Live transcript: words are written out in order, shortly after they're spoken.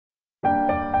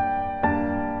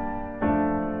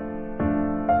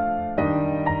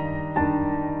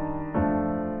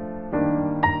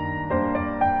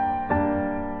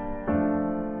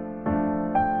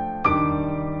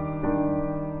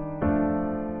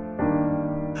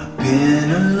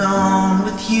been alone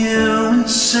with you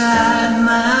inside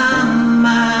my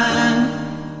mind,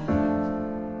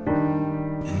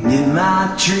 and in my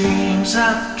dreams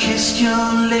I've kissed your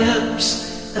lips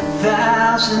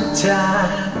 1,000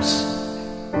 times.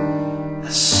 I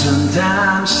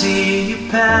sometimes see you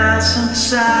pass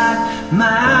inside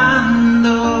my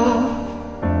door.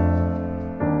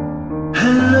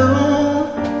 Hello,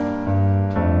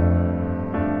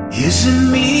 is it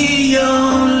me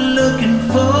you're looking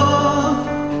for?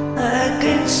 I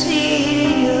can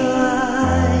see your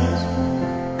eyes,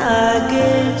 I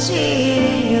can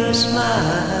see your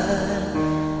smile.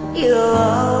 You're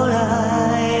all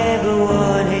I ever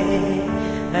wanted,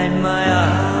 and my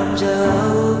arms are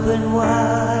open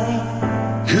wide.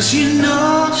 'Cause you know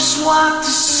just what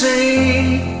to say,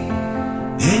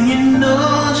 and you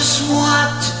know just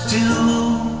what to do,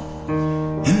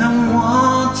 and I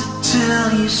want to tell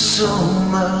you so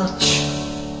much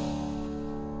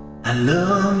I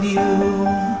love you.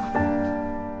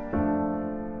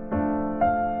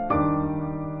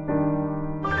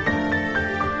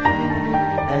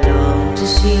 I long to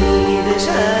see the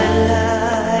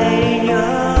sunlight in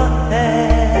your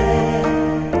hair,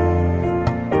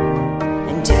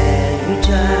 and tell you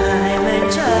time and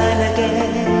time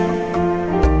again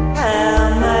how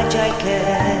much I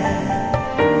care.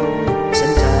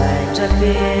 Sometimes I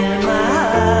feel my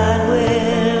heart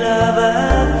will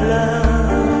overflow.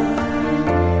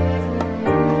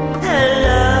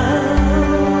 Hello,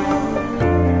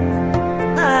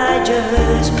 I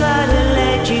just gotta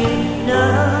let you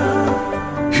know.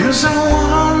 'Cause I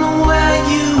wanna where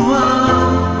you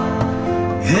are,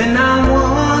 and I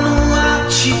wanna what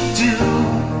you do.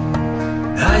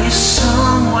 Are you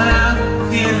somewhere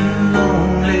feeling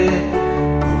lonely,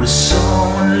 or is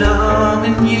someone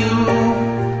loving you?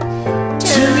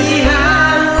 Tell me how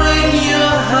to win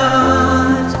your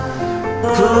heart,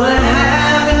 for I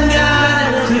haven't got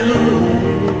a clue.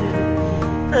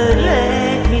 But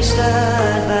let me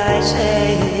start by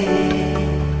saying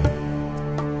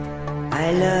I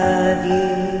love you.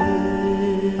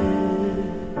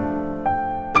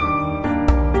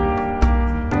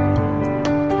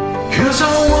 'Cause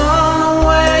I wanna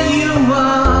where you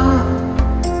are,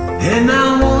 and I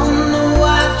wanna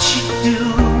what you do.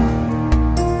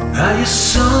 Are you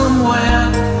somewhere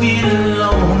feeling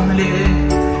lonely,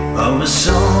 or is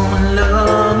someone